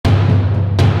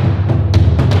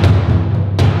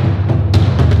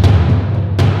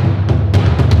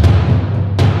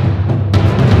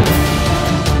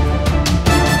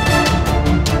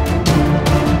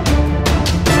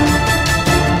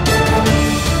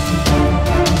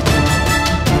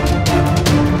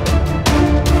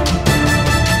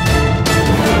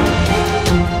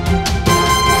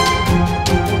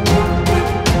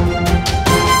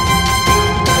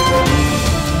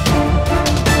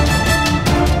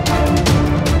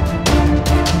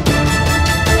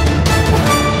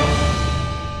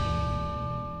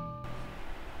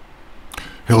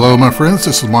my friends,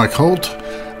 this is Mike Holt,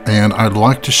 and I'd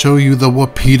like to show you the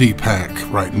Wapiti Pack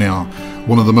right now.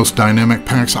 One of the most dynamic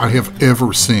packs I have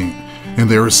ever seen, and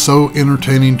they are so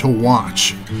entertaining to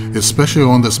watch, especially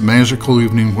on this magical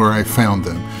evening where I found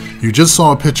them. You just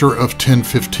saw a picture of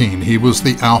 1015. He was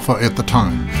the alpha at the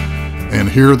time, and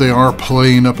here they are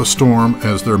playing up a storm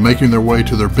as they're making their way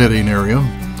to their bedding area.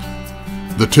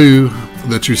 The two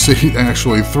that you see,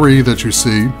 actually three that you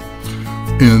see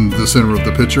in the center of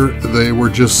the picture, they were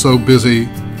just so busy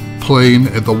playing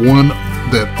at the one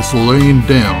that is laying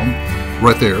down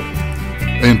right there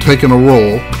and taking a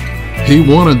roll. He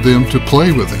wanted them to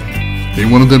play with him. He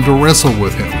wanted them to wrestle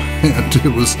with him, and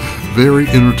it was very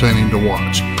entertaining to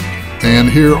watch. And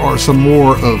here are some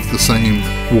more of the same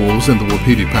wolves in the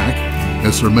Wapiti Pack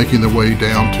as they're making their way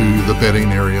down to the bedding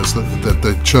areas that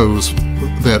they chose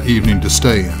that evening to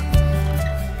stay in.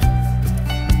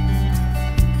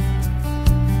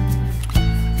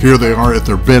 Here they are at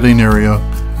their bedding area,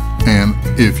 and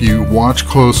if you watch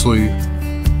closely,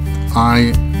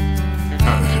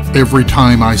 every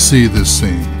time I see this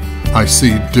scene, I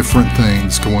see different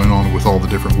things going on with all the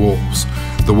different wolves.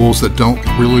 The wolves that don't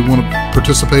really want to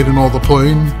participate in all the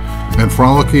playing and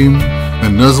frolicking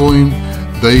and nuzzling,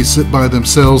 they sit by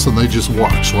themselves and they just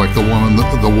watch, like the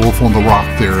wolf on the rock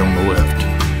there on the left.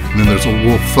 And then there's a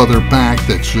wolf further back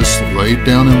that's just laid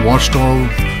down and watched all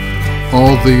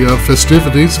the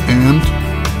festivities, and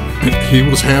he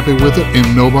was happy with it,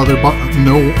 and no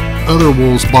other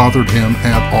wolves bothered him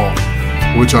at all,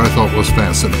 which I thought was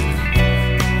fascinating.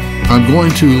 I'm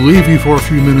going to leave you for a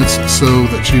few minutes so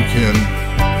that you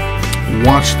can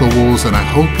watch the wolves, and I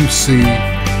hope you see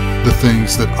the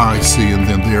things that I see in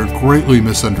them. They are greatly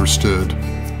misunderstood.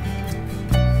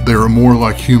 They are more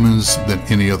like humans than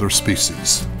any other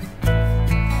species.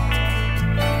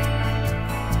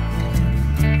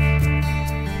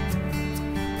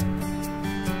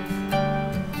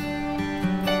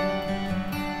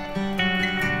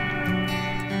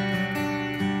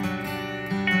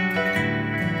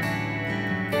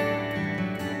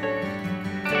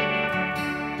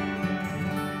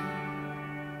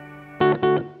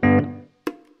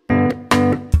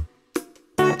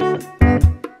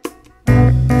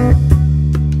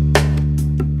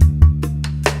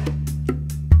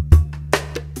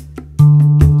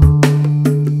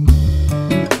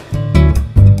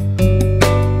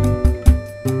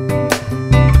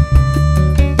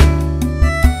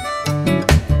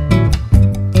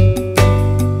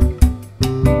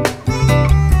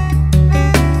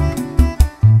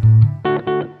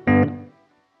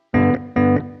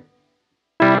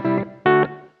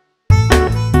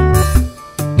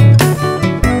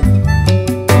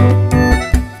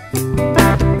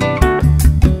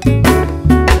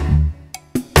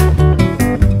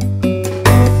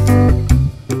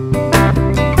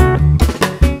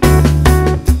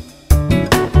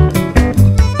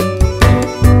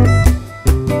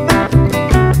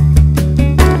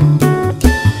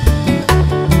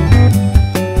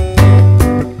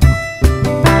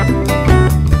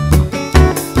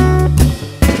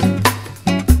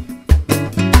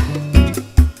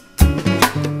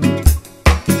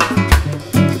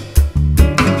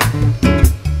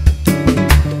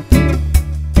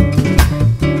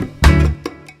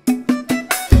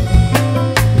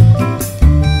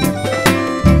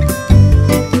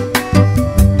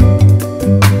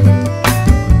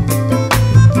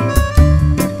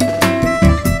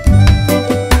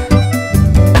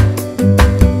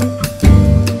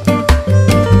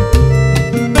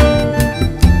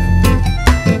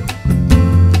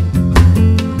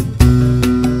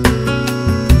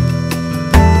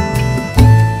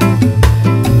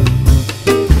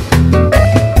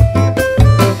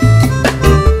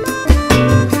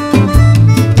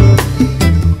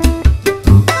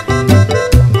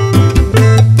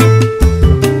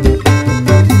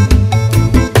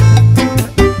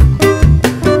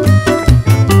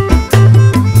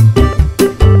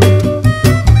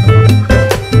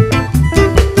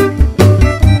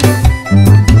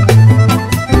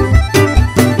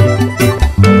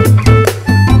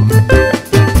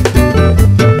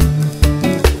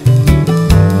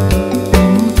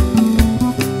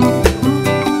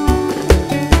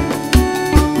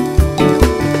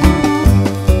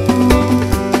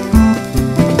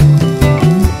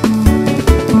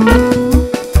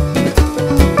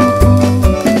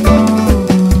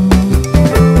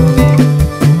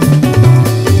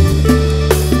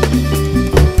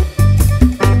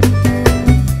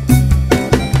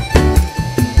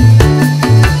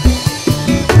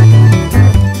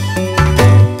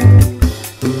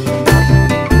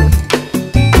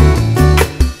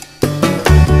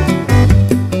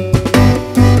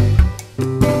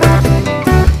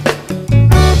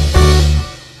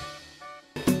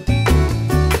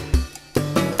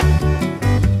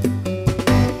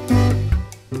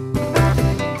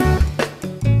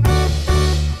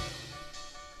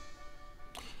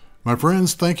 My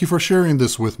friends, thank you for sharing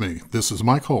this with me. This is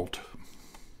Mike Holt.